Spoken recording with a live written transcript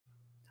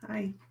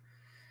Hi.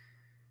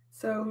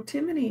 So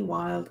Timothy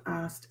Wilde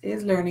asked,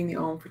 is learning the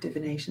Ogham for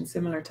divination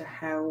similar to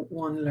how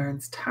one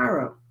learns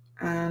tarot?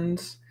 And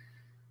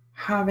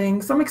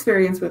having some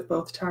experience with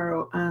both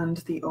tarot and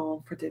the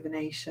Ogham for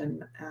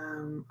divination,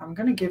 I'm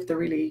going to give the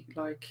really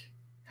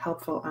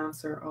helpful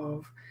answer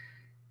of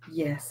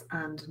yes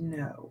and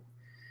no.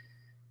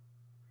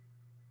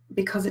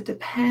 Because it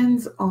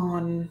depends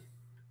on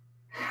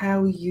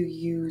how you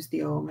use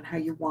the Ogham and how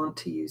you want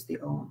to use the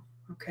Ogham.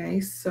 Okay,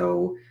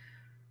 so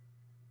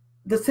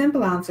the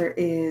simple answer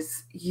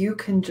is you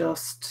can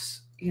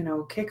just,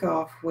 kick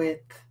off with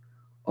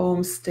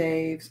Ogham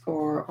staves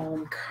or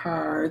Ogham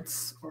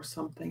cards or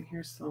something.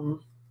 Here's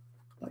some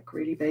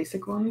really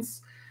basic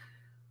ones,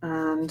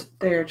 and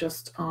they're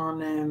just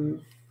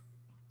on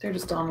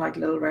like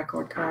little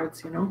record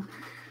cards,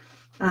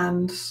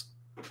 and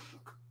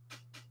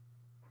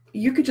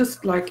you could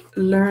just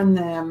learn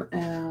them.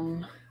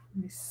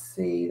 Let me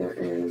see, there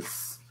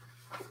is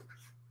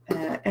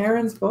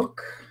Aaron's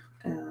book,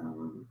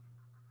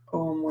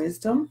 Ogham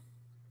Wisdom.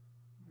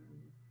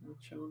 I'm not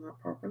showing that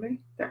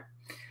properly. There.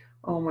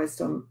 Ogham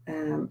Wisdom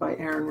by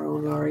Aaron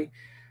Rowan Laurie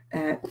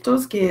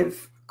does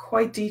give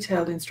quite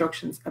detailed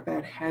instructions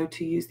about how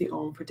to use the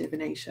Ogham for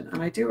divination,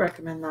 and I do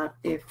recommend that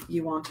if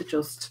you want to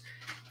just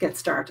get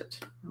started.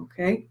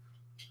 Okay,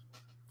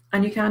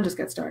 and you can just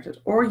get started,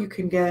 or you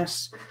can get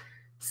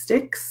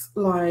sticks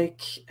I've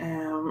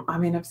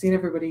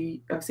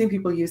seen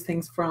people use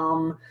things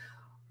from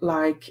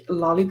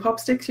lollipop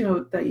sticks,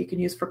 that you can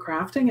use for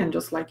crafting, and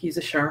just use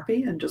a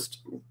Sharpie and just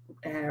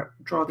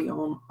draw the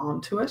Ogham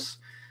onto it.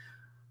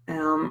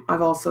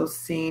 I've also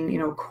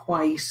seen,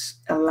 quite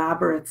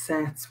elaborate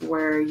sets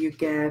where you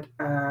get,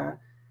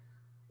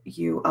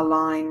 you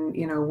align,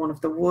 one of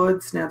the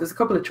woods. Now there's a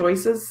couple of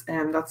choices,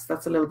 and that's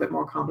a little bit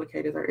more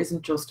complicated. There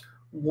isn't just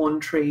one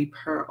tree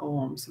per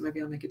Ogham, so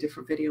maybe I'll make a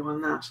different video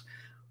on that.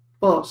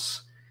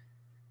 But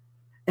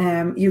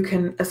you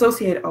can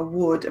associate a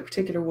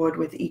particular wood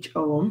with each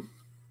Ogham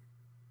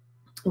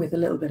with a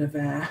little bit of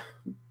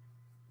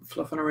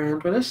fluffing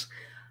around with it.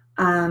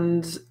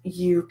 And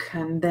you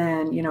can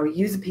then,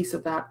 use a piece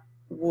of that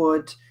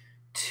wood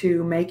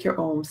to make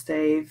your Ogham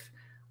stave,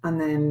 and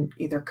then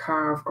either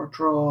carve or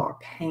draw or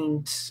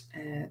paint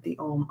the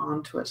Ogham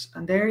onto it.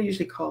 And they're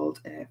usually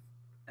called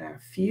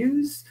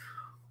fuse,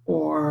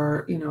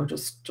 or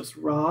just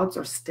rods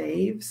or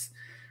staves.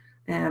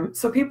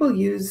 So people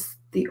use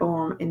the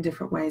Ogham in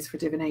different ways for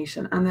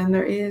divination, and then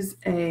there is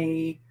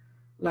you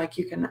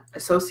can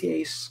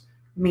associate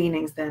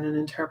meanings then and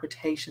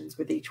interpretations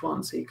with each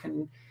one. So you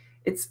can,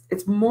 it's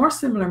more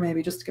similar,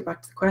 maybe, just to get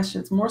back to the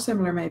question, it's more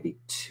similar maybe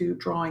to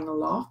drawing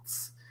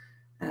lots,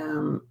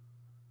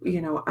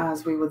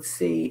 as we would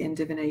see in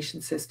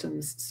divination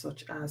systems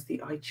such as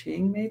the I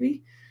Ching,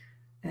 maybe,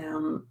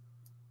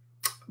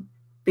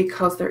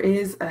 because there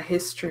is a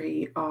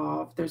history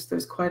of,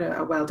 there's quite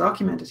a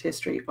well-documented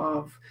history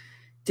of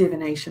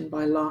divination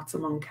by lots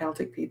among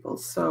Celtic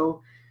peoples,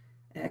 so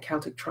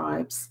Celtic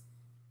tribes.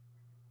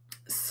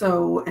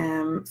 So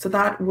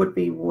that would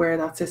be where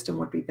that system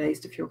would be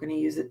based if you're going to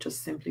use it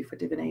just simply for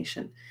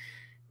divination.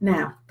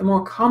 Now, the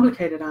more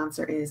complicated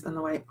answer is, and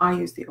the way I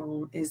use the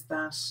Ogham is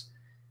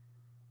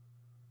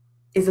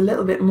a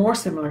little bit more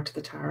similar to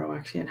the tarot,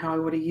 actually, and how I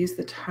would have used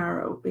the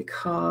tarot,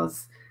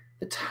 because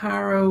the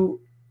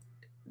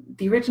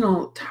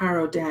original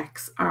tarot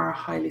decks are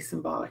highly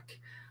symbolic.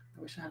 I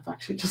wish I had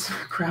actually just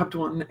grabbed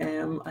one.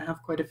 I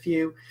have quite a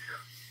few,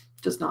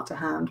 just not to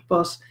hand.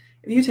 But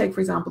if you take, for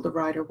example, the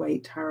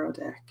Rider-Waite tarot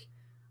deck,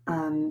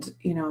 and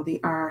the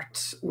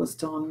art was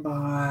done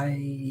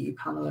by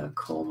Pamela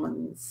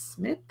Coleman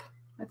Smith,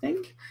 I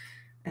think.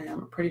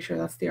 I'm pretty sure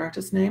that's the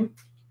artist's name.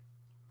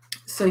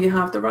 So you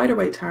have the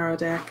Rider-Waite tarot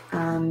deck,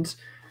 and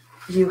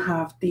you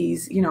have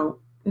these,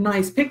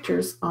 nice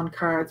pictures on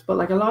cards,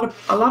 but a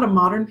lot of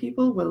modern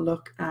people will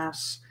look at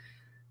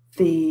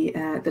the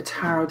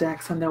tarot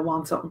decks and they'll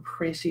want something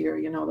prettier,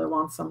 they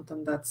want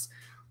something that's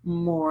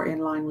more in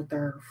line with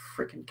their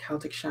freaking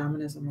Celtic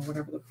shamanism or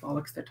whatever the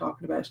bollocks they're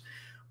talking about.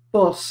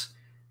 But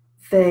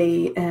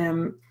they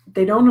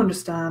don't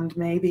understand,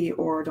 maybe,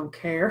 or don't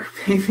care,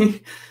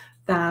 maybe,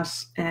 that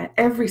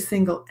every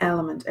single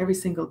element, every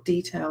single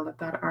detail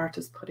that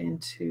artist put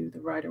into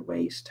the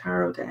Rider-Waite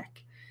tarot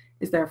deck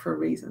is there for a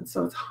reason.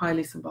 So it's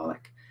highly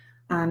symbolic,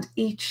 and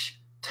each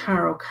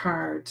tarot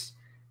card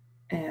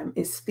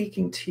is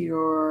speaking to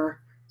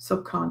your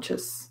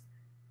subconscious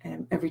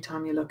every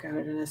time you look at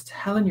it, and is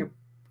telling your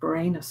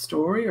brain a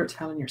story or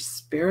telling your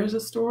spirit a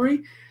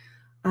story.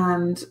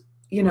 And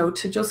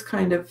to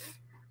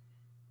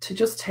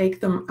just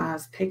take them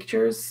as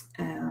pictures,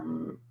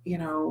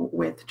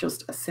 with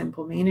just a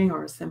simple meaning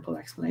or a simple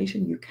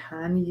explanation. You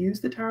can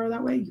use the tarot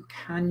that way, you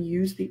can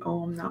use the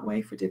Ogham that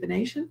way for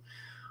divination,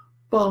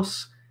 but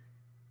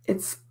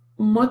it's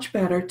much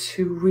better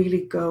to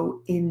really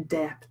go in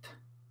depth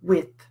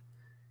with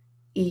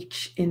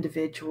each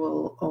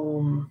individual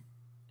Ogham.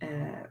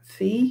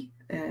 Fee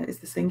is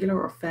the singular,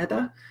 or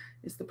Feda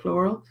is the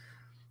plural,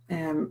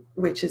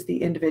 which is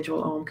the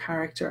individual Ogham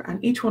character.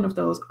 And each one of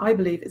those, I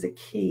believe, is a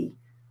key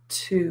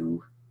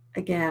to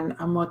again,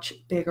 a much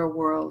bigger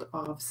world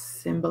of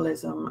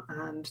symbolism,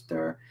 and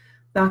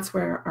that's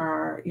where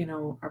our,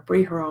 our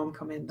Brithar Om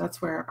come in.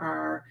 That's where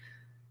our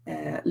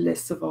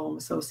lists of Om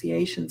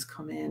associations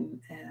come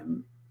in,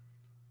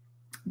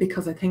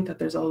 because I think that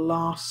there's a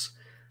lot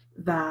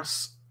that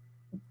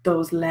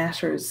those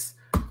letters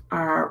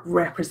are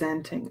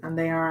representing, and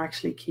they are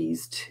actually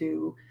keys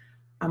to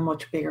a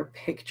much bigger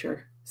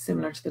picture,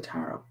 similar to the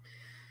tarot.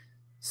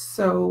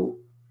 So,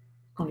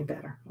 only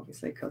better,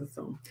 obviously, because it's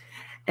Om.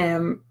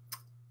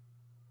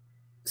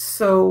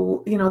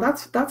 So,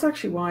 that's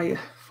actually why,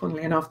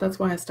 funnily enough, that's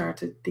why I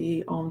started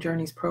the Om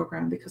Journeys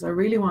program, because I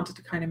really wanted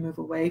to kind of move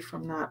away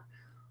from that.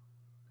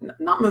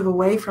 Not move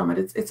away from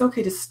it. It's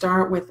okay to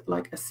start with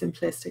like a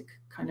simplistic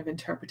kind of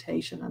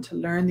interpretation and to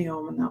learn the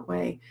Om in that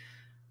way,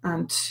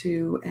 and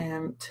to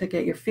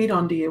get your feet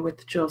under you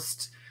with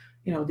just,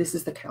 this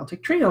is the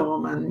Celtic tree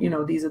Om, and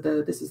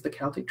this is the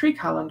Celtic tree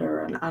calendar,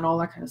 and all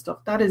that kind of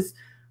stuff. That is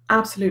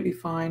absolutely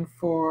fine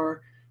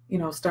for,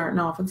 starting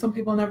off, and some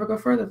people never go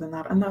further than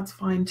that, and that's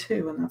fine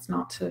too. And that's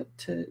not to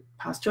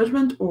pass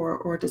judgment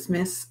or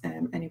dismiss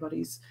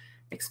anybody's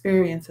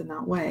experience in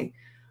that way.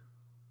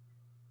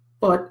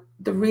 But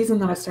the reason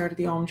that I started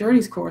the Om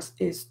Journeys course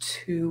is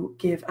to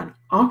give an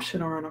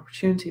option or an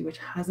opportunity which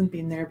hasn't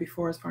been there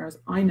before, as far as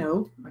I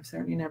know. I've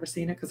certainly never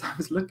seen it because I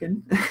was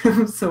looking,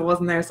 so it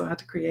wasn't there, so I had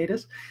to create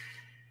it.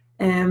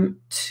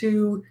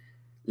 To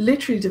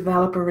literally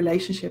develop a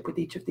relationship with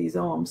each of these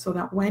Oms, so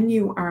that when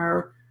you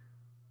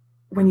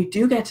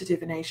do get to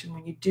divination,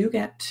 when you do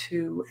get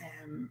to,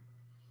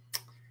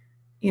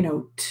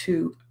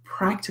 to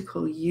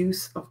practical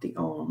use of the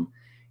Om,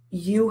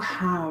 you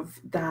have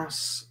that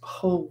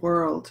whole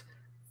world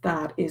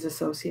that is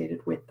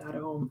associated with that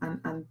Om,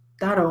 and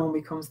that Om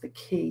becomes the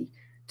key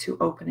to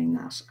opening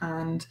that.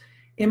 And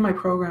in my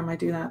program, I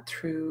do that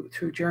through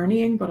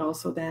journeying, but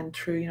also then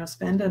through,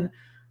 spending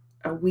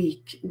a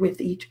week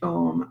with each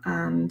Om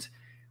and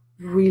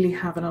really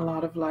having a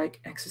lot of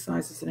like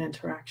exercises and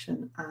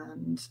interaction,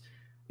 and,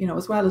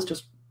 as well as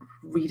just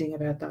reading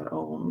about that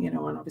Om,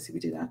 and obviously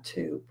we do that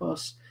too,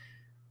 but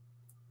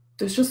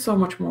there's just so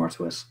much more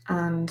to it.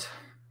 And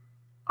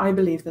I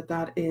believe that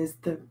that is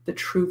the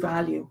true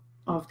value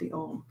of the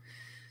Om.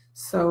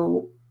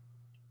 So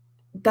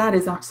that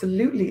is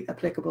absolutely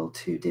applicable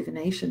to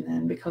divination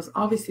then, because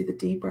obviously the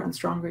deeper and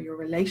stronger your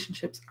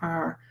relationships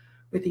are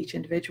with each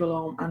individual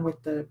Om and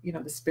with the,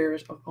 the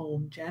spirit of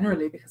Om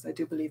generally, because I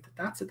do believe that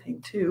that's a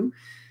thing too,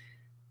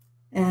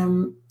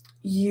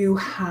 you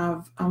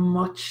have a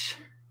much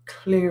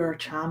clearer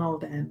channel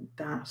then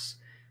that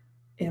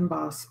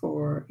Imbas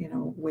or,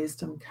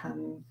 wisdom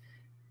can,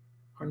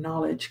 or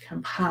knowledge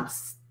can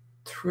pass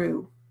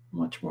through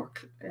much more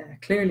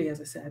clearly, as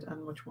I said,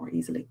 and much more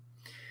easily.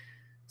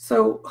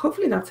 So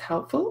hopefully that's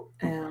helpful,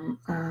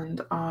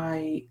 and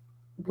I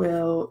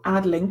will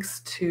add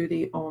links to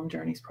the Om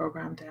Journeys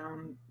program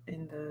down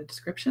in the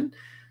description.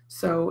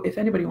 So if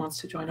anybody wants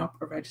to join up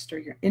or register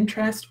your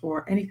interest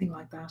or anything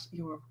like that,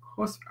 you of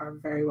course are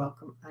very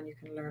welcome, and you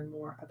can learn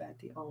more about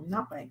the Om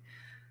that way.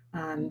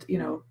 And,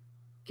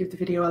 give the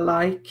video a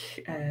like,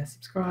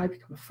 subscribe,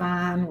 become a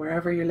fan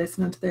wherever you're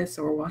listening to this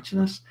or watching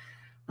it,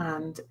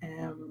 and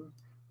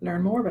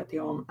learn more about the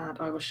Om, and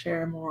I will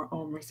share more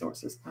Om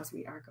resources as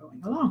we are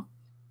going along.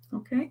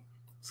 Okay,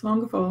 slán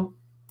go fóill.